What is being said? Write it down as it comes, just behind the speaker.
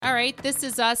right, This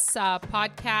Is Us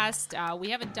podcast. We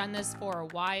haven't done this for a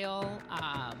while.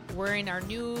 We're in our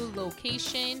new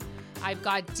location. I've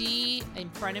got Dee in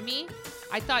front of me.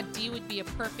 I thought Dee would be a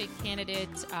perfect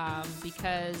candidate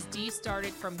because Dee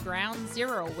started from ground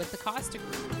zero with the Costa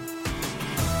Group.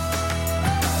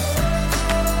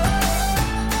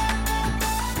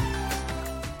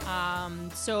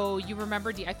 So you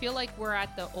remember, Dee, I feel like we're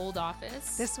at the old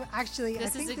office. This actually, I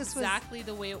think this is exactly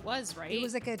the way it was, right? It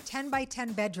was like a 10 by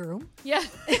 10 bedroom. Yeah.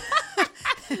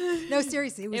 No,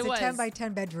 seriously, it was a 10 by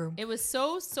 10 bedroom. It was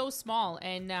so small,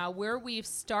 and where we've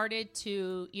started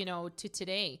to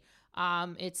today,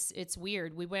 it's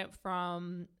weird. We went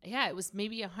from it was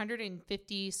maybe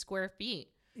 150 square feet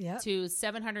to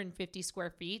 750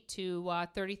 square feet to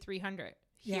 3,300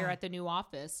 here at the new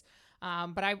office.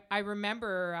 But I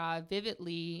remember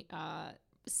vividly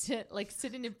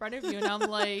sitting in front of you, and I'm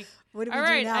like, what do we all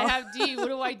do right, now? I have D. What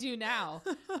do I do now?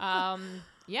 And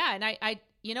I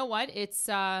you know what? It's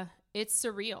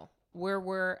surreal where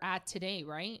we're at today,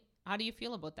 right? How do you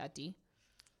feel about that, D?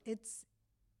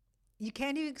 You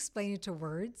can't even explain it to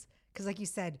words because, like you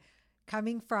said, I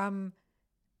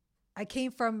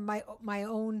came from my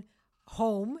own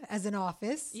home as an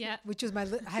office, which was I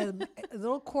had a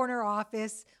little corner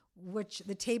office, which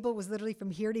the table was literally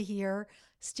from here to here,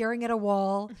 staring at a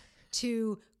wall,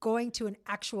 to going to an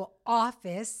actual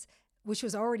office, which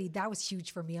was that was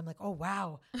huge for me. I'm like, oh,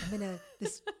 wow, I'm in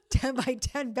this 10 by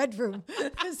 10 bedroom.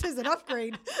 This is an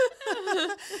upgrade.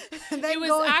 And then it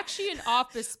was actually an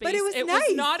office space. But it was nice.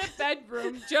 Was not a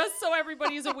bedroom, just so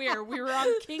everybody's aware. We were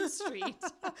on King Street.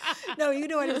 No, you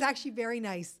know what? It was actually very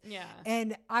nice. Yeah.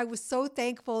 And I was so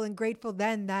thankful and grateful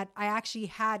then that I actually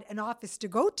had an office to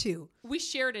go to. We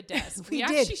shared a desk. We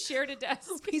actually shared a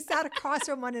desk. We sat across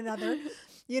from one another,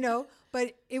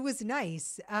 but it was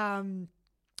nice.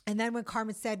 And then when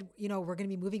Carmen said, we're going to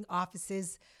be moving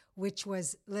offices, which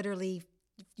was literally,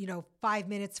 5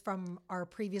 minutes from our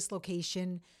previous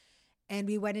location. And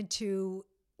we went into,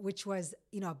 which was,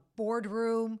 a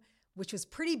boardroom, which was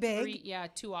pretty big.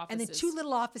 2 offices. And then 2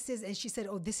 little offices. And she said,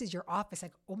 oh, this is your office.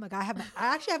 Like, oh my God, I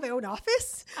actually have my own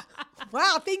office.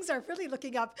 Wow, things are really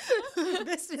looking up.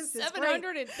 Business is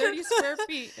 730 square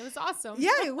feet. It was awesome.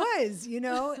 Yeah, it was,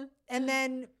 And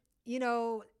then,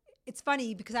 it's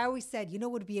funny because I always said,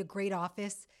 what would be a great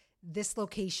office? This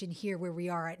location here where we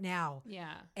are at now.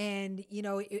 Yeah. And,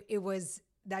 it was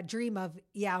that dream of,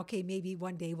 okay, maybe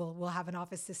one day we'll have an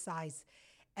office this size.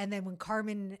 And then when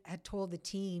Carmen had told the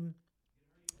team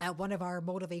at one of our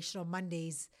motivational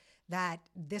Mondays that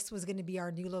this was going to be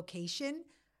our new location,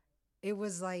 it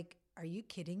was like, are you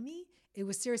kidding me? It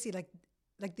was seriously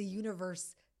like the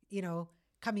universe,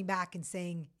 coming back and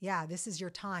saying, yeah, this is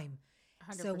your time.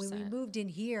 100%. So when we moved in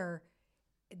here,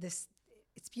 it's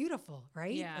beautiful,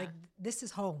 right? Yeah. Like this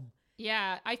is home.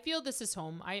 Yeah, I feel this is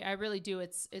home. I really do.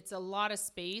 It's a lot of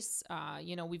space.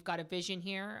 We've got a vision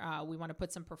here. We want to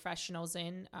put some professionals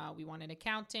in. We want an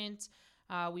accountant.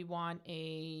 We want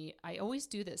I always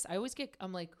do this.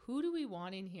 I'm like, who do we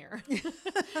want in here?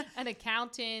 An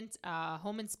accountant,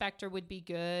 home inspector would be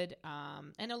good.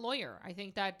 And a lawyer. I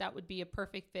think that would be a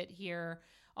perfect fit here.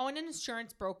 Oh, and an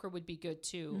insurance broker would be good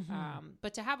too. Mm-hmm.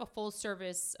 But to have a full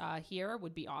service here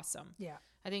would be awesome. Yeah.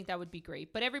 I think that would be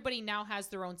great. But everybody now has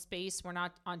their own space. We're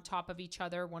not on top of each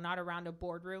other. We're not around a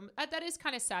boardroom. That is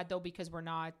kind of sad though, because we're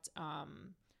not,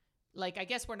 I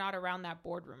guess we're not around that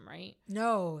boardroom, right?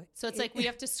 No. So it's like we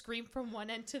have to scream from one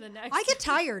end to the next. I get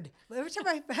tired. Every time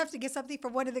I have to get something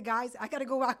from one of the guys, I got to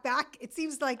go walk back. It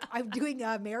seems like I'm doing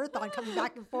a marathon coming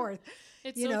back and forth.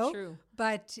 It's so true.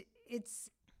 But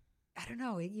I don't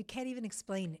know. You can't even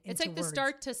explain. It's like the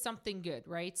start to something good,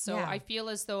 right? So I feel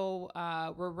as though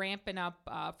we're ramping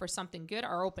up for something good.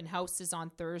 Our open house is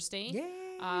on Thursday.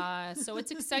 Yay. So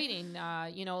it's exciting,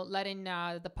 letting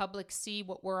the public see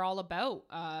what we're all about,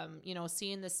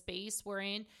 seeing the space we're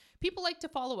in. People like to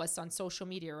follow us on social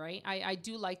media, right? I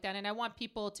do like that. And I want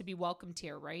people to be welcomed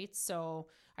here, right? So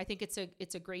I think it's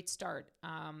a great start.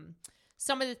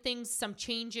 Some of the things, some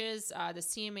changes, the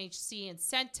CMHC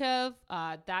incentive,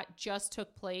 that just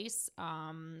took place.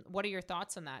 What are your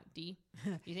thoughts on that, Dee?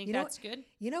 You think that's good?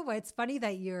 You know what? It's funny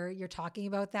that you're talking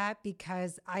about that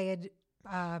because I had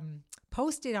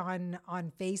posted on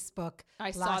Facebook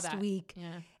last week.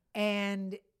 Yeah.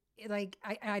 And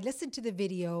I listened to the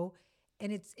video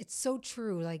and it's so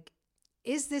true. Like,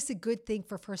 is this a good thing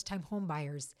for first-time home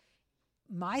buyers?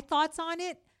 My thoughts on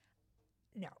it?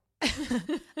 No.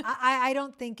 I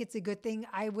don't think it's a good thing.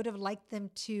 I would have liked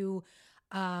them to,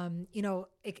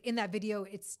 in that video,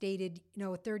 it stated, a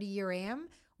 30-year AM,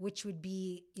 which would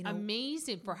be,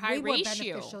 amazing for high way more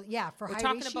ratio. beneficial. Yeah, for We're high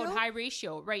talking ratio. about high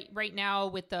ratio. Right now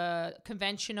with the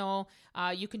conventional,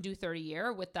 you can do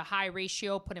 30-year. With the high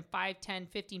ratio, putting 5, 10,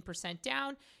 15%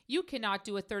 down, you cannot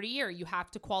do a 30-year. You have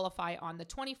to qualify on the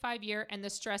 25-year, and the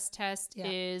stress test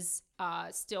is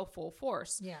still full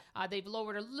force. Yeah. They've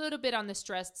lowered a little bit on the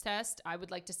stress test. I would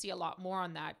like to see a lot more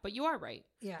on that, but you are right.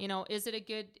 Yeah. Is it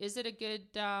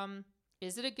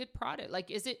a good product?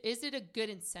 Like, is it a good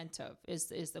incentive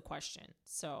is the question.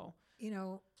 So, I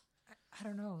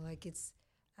don't know. Like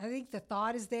I think the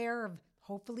thought is there of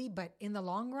hopefully, but in the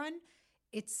long run,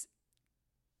 it's,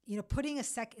 putting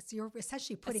you're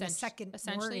essentially putting a second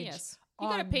mortgage. Yes. You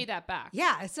got to pay that back.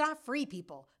 Yeah. It's not free,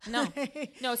 people. No.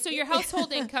 So your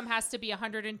household income has to be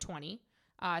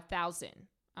 120,000.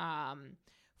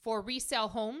 For resale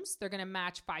homes, they're going to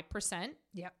match 5%.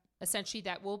 Yep. Essentially,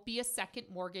 that will be a second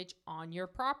mortgage on your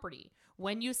property.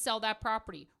 When you sell that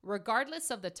property,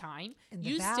 regardless of the time,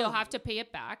 you still have to pay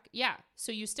it back. Yeah.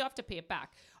 So you still have to pay it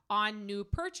back. On new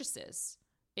purchases,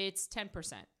 it's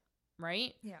 10%,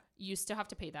 right? Yeah. You still have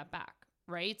to pay that back,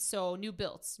 right? So new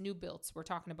builds, we're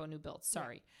talking about new builds.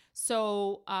 Sorry. Yeah.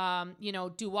 So,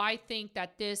 do I think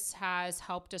that this has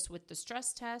helped us with the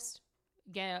stress test?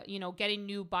 Getting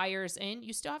new buyers in,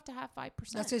 you still have to have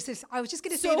 5%. I was just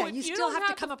going to say that. You still have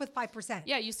to come up with 5%.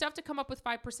 Yeah, you still have to come up with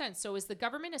 5%. So is the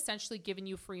government essentially giving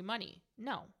you free money?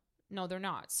 No, they're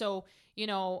not. So,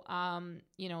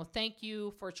 thank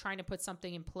you for trying to put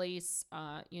something in place,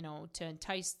 to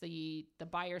entice the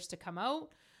buyers to come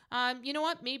out. You know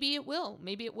what? Maybe it will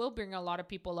bring a lot of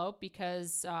people out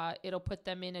because it'll put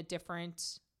them in a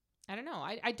different, I don't know.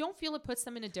 I don't feel it puts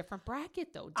them in a different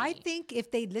bracket though. Dee. I think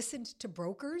if they listened to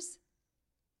brokers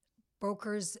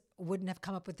wouldn't have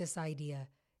come up with this idea.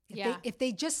 If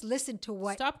they just listened to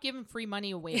what... Stop giving free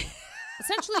money away.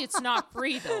 Essentially, it's not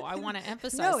free though. I want to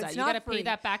emphasize that. You got to pay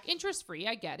that back. Interest free.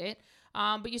 I get it.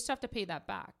 But you still have to pay that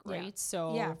back, right? Yeah.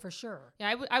 So yeah, for sure.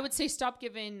 Yeah, I would say stop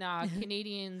giving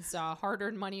Canadians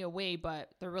hard-earned money away, but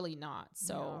they're really not.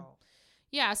 So... No.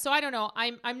 Yeah, so I don't know.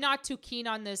 I'm not too keen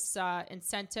on this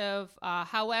incentive.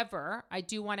 However, I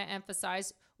do want to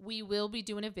emphasize we will be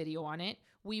doing a video on it.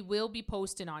 We will be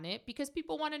posting on it because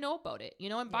people want to know about it,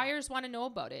 and buyers want to know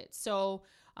about it. So,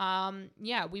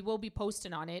 we will be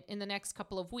posting on it in the next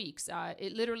couple of weeks.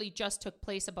 It literally just took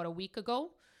place about a week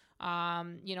ago.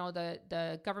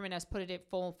 The government has put it at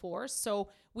full force. So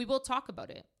we will talk about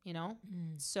it,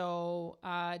 So,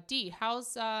 Dee,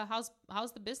 how's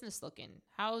the business looking?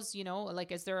 How's,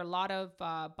 is there a lot of,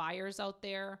 buyers out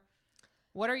there?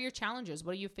 What are your challenges?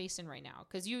 What are you facing right now?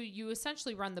 Cause you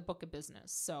essentially run the book of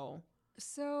business. So,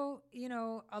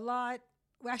 a lot,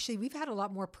 well, actually we've had a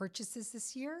lot more purchases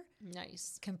this year.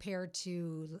 Nice. Compared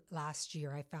to last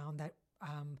year. I found that,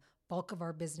 bulk of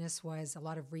our business was a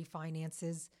lot of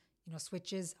refinances,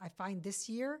 switches. I find this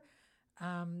year,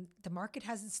 the market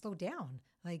hasn't slowed down.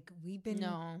 Like we've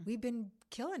been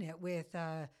killing it with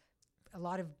a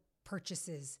lot of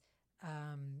purchases,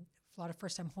 a lot of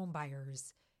first time home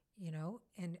buyers,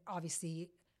 and obviously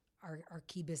our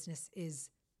key business is,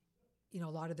 a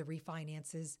lot of the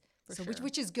refinances. So sure.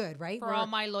 which is good, right? For all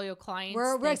my loyal clients.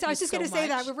 I was just going to say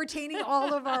that we're retaining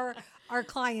all of our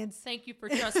clients. Thank you for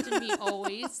trusting me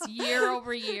always, year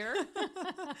over year.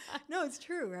 No, it's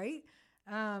true, right?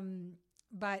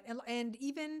 But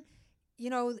even,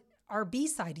 our B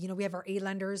side, we have our A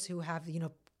lenders who have,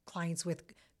 clients with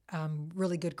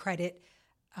really good credit.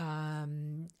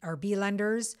 Our B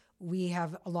lenders, we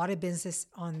have a lot of business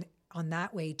on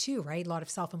that way too, right? A lot of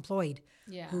self-employed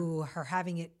who are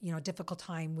having it, difficult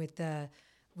time with the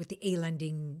A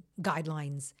lending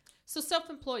guidelines. So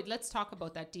self-employed, let's talk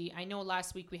about that, Dee. I know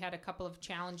last week we had a couple of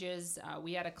challenges.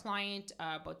 We had a client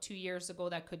about 2 years ago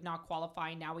that could not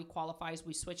qualify. Now he qualifies.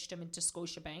 We switched him into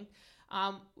Scotiabank.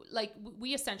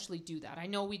 We essentially do that. I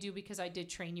know we do because I did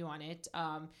train you on it.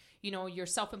 Your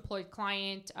self-employed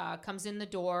client comes in the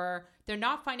door. They're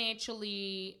not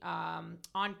financially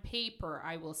on paper,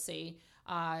 I will say,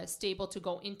 stable to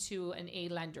go into an A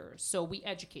lender. So we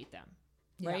educate them.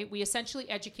 Right? We essentially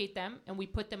educate them and we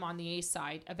put them on the A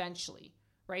side eventually,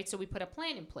 right? So we put a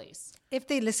plan in place. If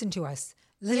they listen to us,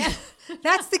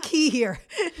 that's the key here.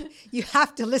 You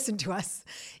have to listen to us,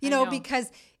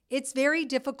 because it's very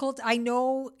difficult. I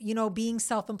know, being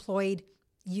self-employed,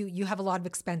 you have a lot of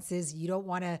expenses. You don't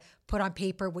want to put on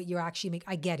paper what you actually make.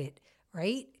 I get it.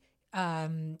 Right.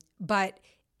 But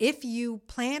if you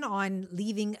plan on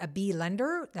leaving a B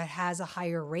lender that has a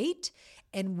higher rate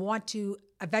and want to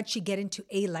eventually get into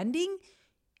A lending,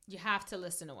 you have to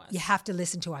listen to us. Yeah.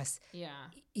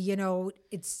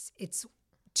 It's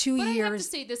 2 but years. I have to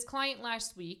say, this client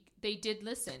last week, they did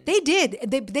listen. They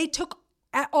did. They took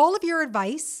all of your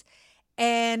advice.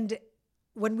 And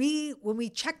when we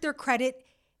checked their credit,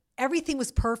 everything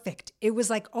was perfect. It was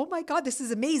like, oh my God, this is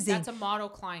amazing. That's a model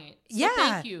client. So Yeah.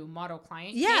 Thank you, model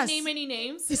client. Yes. Can't name any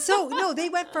names. So no, they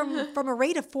went from a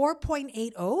rate of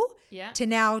 4.80 Yeah. to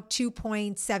now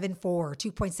 2.74,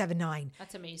 2.79,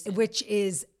 That's amazing. which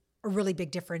is a really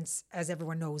big difference, as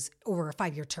everyone knows, over a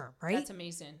 5-year term, right? That's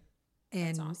amazing.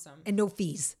 And, awesome. And no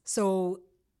fees. So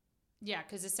Yeah,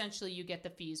 because essentially you get the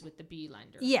fees with the B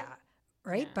lender. yeah,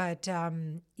 right. Yeah. But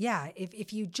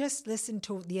if you just listen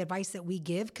to the advice that we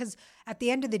give, because at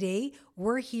the end of the day,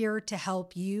 we're here to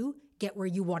help you get where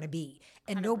you want to be.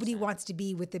 And nobody 100%. wants to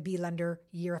be with the B lender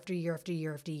year after year after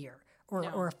year after year, or, No.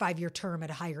 or a 5-year term at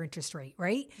a higher interest rate,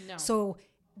 right? No. So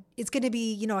it's going to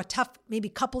be, a tough, maybe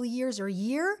couple of years or a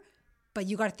year, but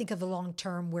you got to think of the long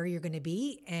term where you're going to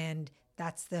be. And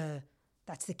that's the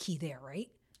key there, right?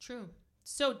 True.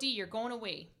 So Dee, you're going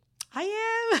away. I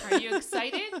am. Are you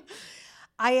excited?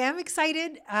 I am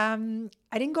excited. I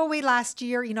didn't go away last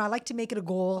year. I like to make it a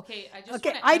goal. Okay, I just Okay,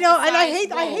 wanna I know, and I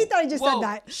emphasize- hate that I just said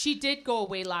that. She did go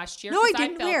away last year. No, I 'cause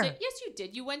didn't. felt Where? it. Yes, you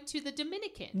did. You went to the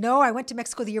Dominican. No, I went to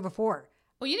Mexico the year before.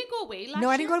 Oh, you didn't go away last year? No,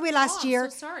 I didn't go away last Oh, year.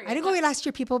 I'm so sorry. I didn't go away last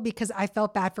year, people, because I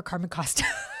felt bad for Carmen Costa.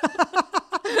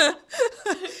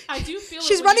 I do feel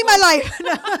She's it when running you my go- life.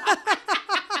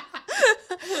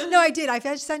 No, I did. I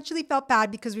essentially felt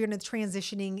bad because we were in a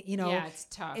transitioning, Yeah, it's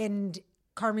tough. and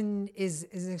Carmen is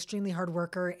an extremely hard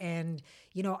worker, and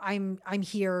I'm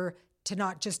here to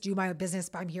not just do my business,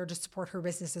 but I'm here to support her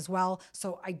business as well.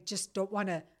 So I just don't want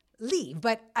to leave.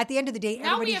 But at the end of the day,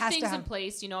 Now everybody we have has things to in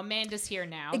place. Amanda's here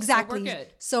now. exactly. So we're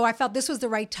good. So I felt this was the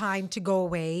right time to go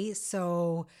away.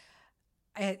 So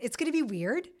it's going to be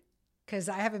weird because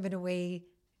I haven't been away,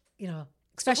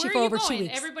 especially Where for are you over going? 2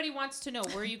 weeks. Everybody wants to know.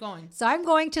 Where are you going? So I'm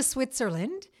going to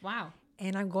Switzerland Wow.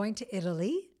 and I'm going to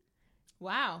Italy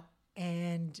Wow.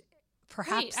 and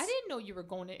perhaps Wait, I didn't know you were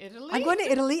going to Italy. I'm going to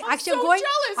Italy. I'm Actually, so I'm going.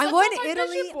 jealous. I'm That's going on to my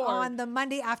Italy vision board. on the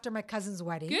Monday after my cousin's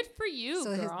wedding. Good for you,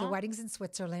 So girl. the wedding's in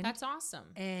Switzerland. That's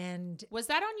awesome. And Was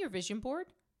that on your vision board?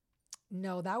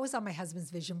 no, that was on my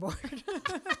husband's vision board.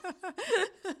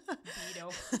 Vito.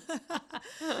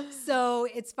 So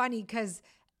it's funny because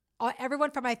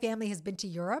everyone from my family has been to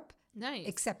Europe Nice.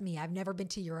 except me. I've never been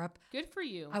to Europe. Good for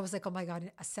you. I was like, oh my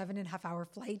God, a 7.5-hour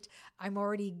flight. I'm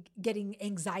already getting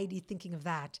anxiety thinking of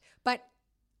that. But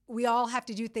we all have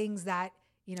to do things that,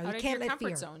 you Out of can't your let comfort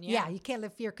fear. zone, yeah. You can't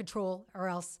let fear control or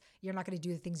else you're not going to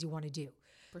do the things you want to do.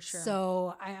 For sure.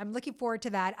 So I'm looking forward to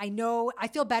that. I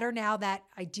feel better now that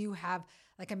I do have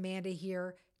like Amanda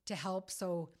here to help.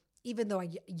 So even though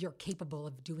you're capable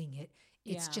of doing it,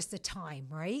 it's Yeah. just a time,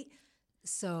 right?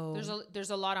 So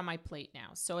there's a lot on my plate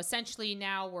now. So essentially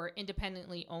now we're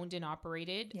independently owned and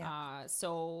operated. Yeah.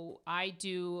 So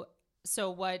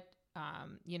what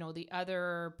the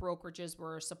other brokerages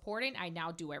were supporting, I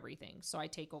now do everything. So I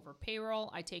take over payroll,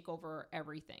 I take over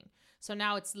everything. So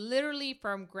now it's literally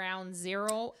from ground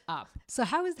zero up. So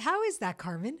how is that,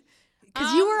 Carmen?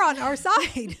 Because you were on our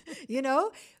side,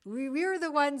 we were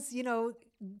the ones,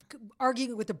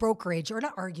 arguing with the brokerage, or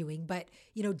not arguing, but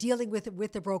dealing with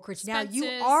the brokerage. Now you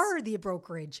Expenses. are the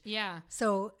brokerage. Yeah.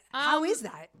 So how is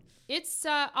that? It's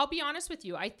I'll be honest with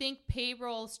you. I think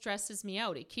payroll stresses me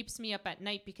out. It keeps me up at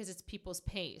night because it's people's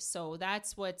pay. So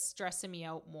that's what's stressing me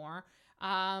out more.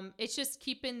 It's just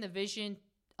keeping the vision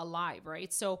alive,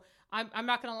 right? So I'm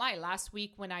not gonna lie. Last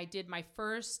week when I did my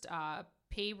first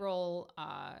payroll,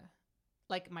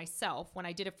 like myself, when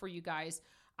I did it for you guys,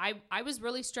 I was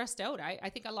really stressed out. I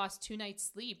think I lost 2 nights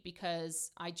sleep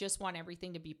because I just want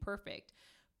everything to be perfect.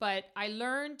 But I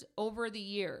learned over the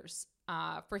years,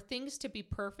 for things to be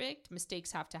perfect,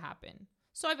 mistakes have to happen.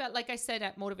 So like I said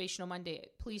at Motivational Monday,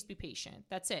 please be patient.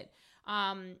 That's it.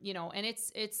 And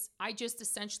I just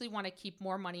essentially want to keep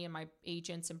more money in my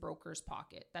agents and brokers'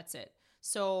 pocket. That's it.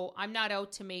 So I'm not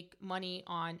out to make money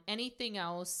on anything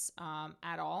else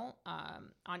at all,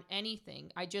 on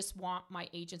anything. I just want my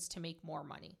agents to make more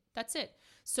money. That's it.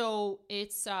 So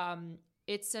it's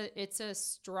a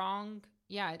strong,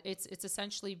 it's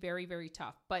essentially very, very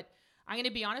tough. But I'm going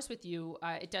to be honest with you.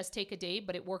 It does take a day,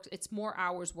 but it works. It's more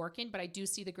hours working, but I do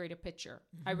see the greater picture.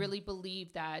 Mm-hmm. I really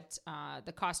believe that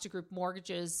the Costa Group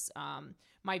mortgages,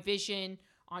 my vision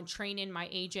on training my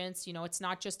agents, it's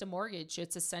not just a mortgage.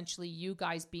 It's essentially you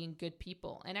guys being good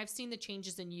people. And I've seen the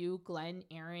changes in you, Glenn,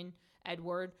 Aaron,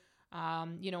 Edward,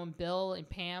 and Bill and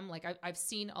Pam. Like I've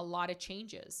seen a lot of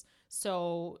changes.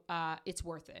 So it's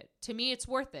worth it. To me, it's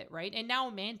worth it, right? And now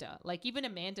Amanda, like even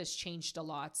Amanda's changed a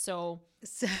lot. So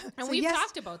we've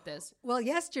talked about this. Well,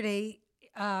 yesterday,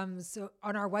 so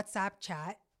on our WhatsApp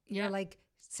chat, you're Yeah. like,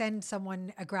 send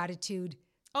someone a gratitude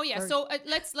Oh yeah, so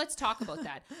let's talk about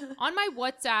that. On my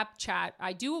WhatsApp chat,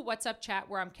 I do a WhatsApp chat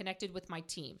where I'm connected with my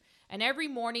team, and every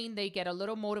morning they get a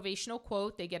little motivational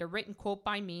quote. They get a written quote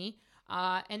by me,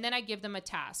 and then I give them a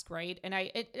task, right? And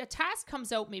a task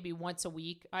comes out maybe once a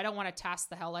week. I don't want to task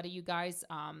the hell out of you guys,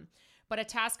 but a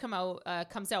task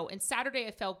comes out. And Saturday,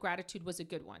 I felt gratitude was a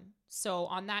good one. So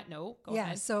on that note, go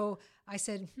ahead. So I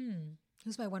said,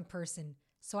 who's my one person?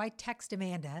 So I text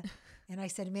Amanda, and I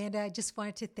said, Amanda, I just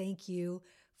wanted to thank you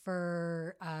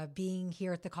for being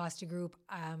here at the Costa Group.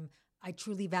 I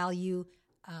truly value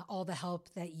all the help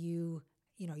that you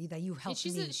helped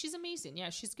me. She's amazing. Yeah,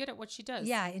 she's good at what she does.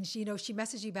 Yeah, and she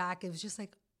messaged me back. It was just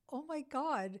like, oh my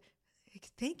God, like,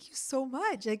 thank you so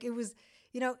much. Like it was,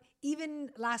 even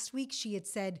last week she had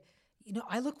said,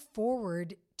 I look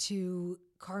forward to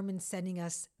Carmen sending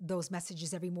us those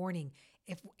messages every morning.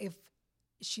 If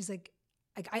she's like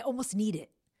I almost need it.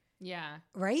 Yeah.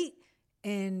 Right.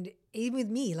 And even with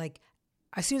me, like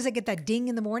as soon as I get that ding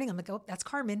in the morning, I'm like, oh, that's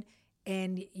Carmen.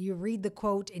 And you read the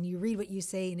quote and you read what you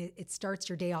say, and it starts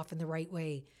your day off in the right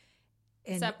way.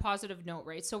 And it's that positive note,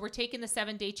 right? So we're taking the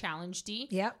 7-day challenge, Dee.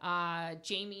 Yeah.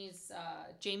 Jamie's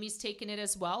taking it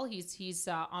as well. He's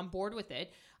on board with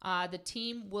it. The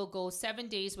team will go 7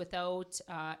 days without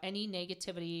any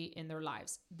negativity in their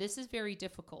lives. This is very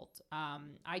difficult.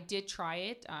 I did try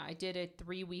it. I did it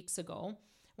 3 weeks ago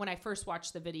when I first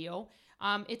watched the video.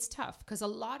 It's tough because a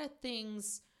lot of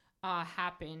things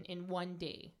happen in one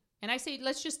day. And I say,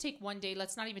 let's just take one day.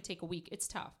 Let's not even take a week. It's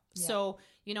tough. Yeah. So,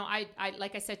 I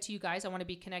like I said to you guys, I want to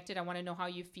be connected. I want to know how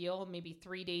you feel. Maybe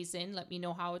 3 days in, let me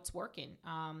know how it's working.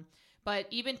 But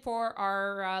even for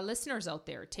our listeners out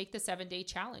there, take the 7-day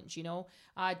challenge.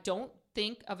 Don't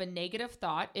think of a negative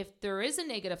thought. If there is a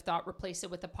negative thought, replace it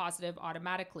with a positive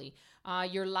automatically.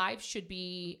 Your life should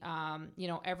be,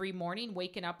 every morning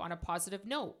waking up on a positive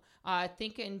note.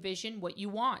 Think and envision what you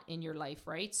want in your life,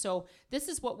 right? So this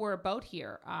is what we're about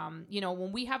here.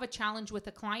 When we have a challenge with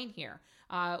a client here,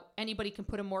 anybody can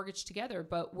put a mortgage together,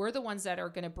 but we're the ones that are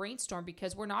going to brainstorm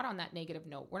because we're not on that negative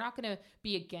note. We're not going to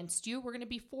be against you. We're going to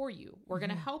be for you. We're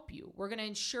going to help you. We're going to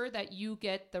ensure that you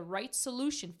get the right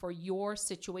solution for your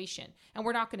situation, and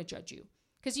we're not going to judge you.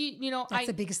 Because that's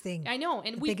the biggest thing. I know,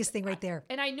 and biggest thing right there.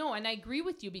 And I know, and I agree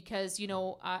with you because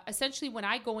essentially when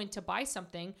I go in to buy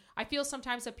something, I feel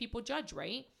sometimes that people judge,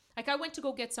 right? Like I went to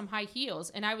go get some high heels,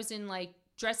 and I was in like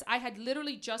dress. I had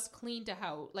literally just cleaned a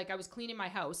house, like I was cleaning my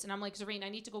house, and I'm like, Zareen, I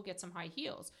need to go get some high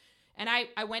heels, and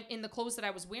I went in the clothes that I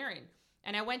was wearing,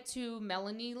 and I went to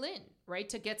Melanie Lynn, right,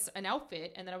 to get an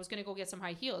outfit, and then I was gonna go get some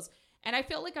high heels, and I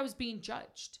felt like I was being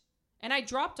judged. And I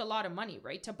dropped a lot of money,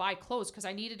 right, to buy clothes because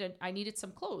I needed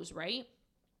some clothes, right?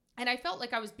 And I felt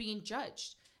like I was being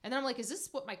judged. And then I'm like, is this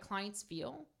what my clients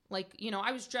feel? Like,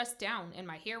 I was dressed down and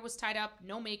my hair was tied up,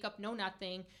 no makeup, no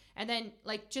nothing. And then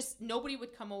like just nobody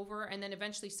would come over. And then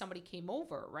eventually somebody came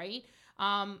over, right?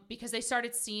 Because they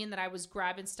started seeing that I was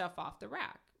grabbing stuff off the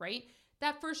rack, right?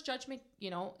 That first judgment,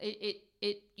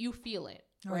 you feel it,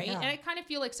 right? Oh, yeah. And I kind of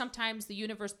feel like sometimes the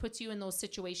universe puts you in those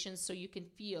situations so you can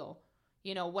feel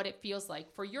what it feels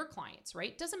like for your clients,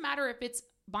 right? Doesn't matter if it's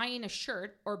buying a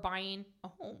shirt or buying a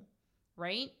home,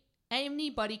 right?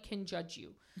 Anybody can judge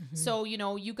you. Mm-hmm. So,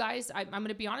 you guys, I'm going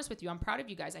to be honest with you. I'm proud of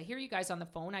you guys. I hear you guys on the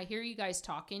phone. I hear you guys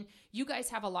talking. You guys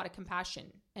have a lot of compassion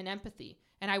and empathy.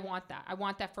 And I want that. I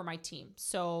want that for my team.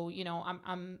 So,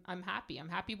 I'm happy. I'm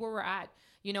happy where we're at.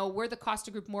 Where the Costa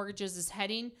Group Mortgages is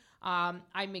heading.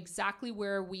 I'm exactly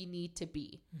where we need to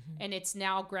be. Mm-hmm. And it's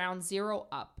now ground zero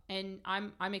up. And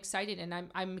I'm excited. And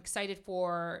I'm excited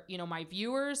for, my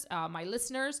viewers, my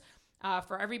listeners,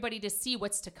 for everybody to see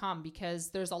what's to come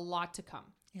because there's a lot to come.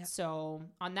 Yep. So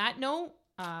on that note,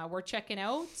 we're checking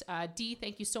out. Dee,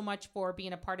 thank you so much for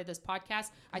being a part of this podcast.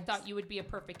 Thanks. I thought you would be a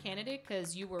perfect candidate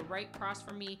because you were right across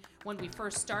from me when we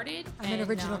first started. I'm an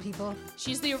original, people.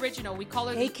 She's the original. We call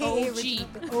her AKA the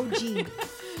OG.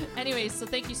 OG. Anyways, so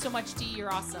thank you so much, Dee.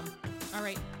 You're awesome. All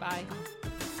right. Bye.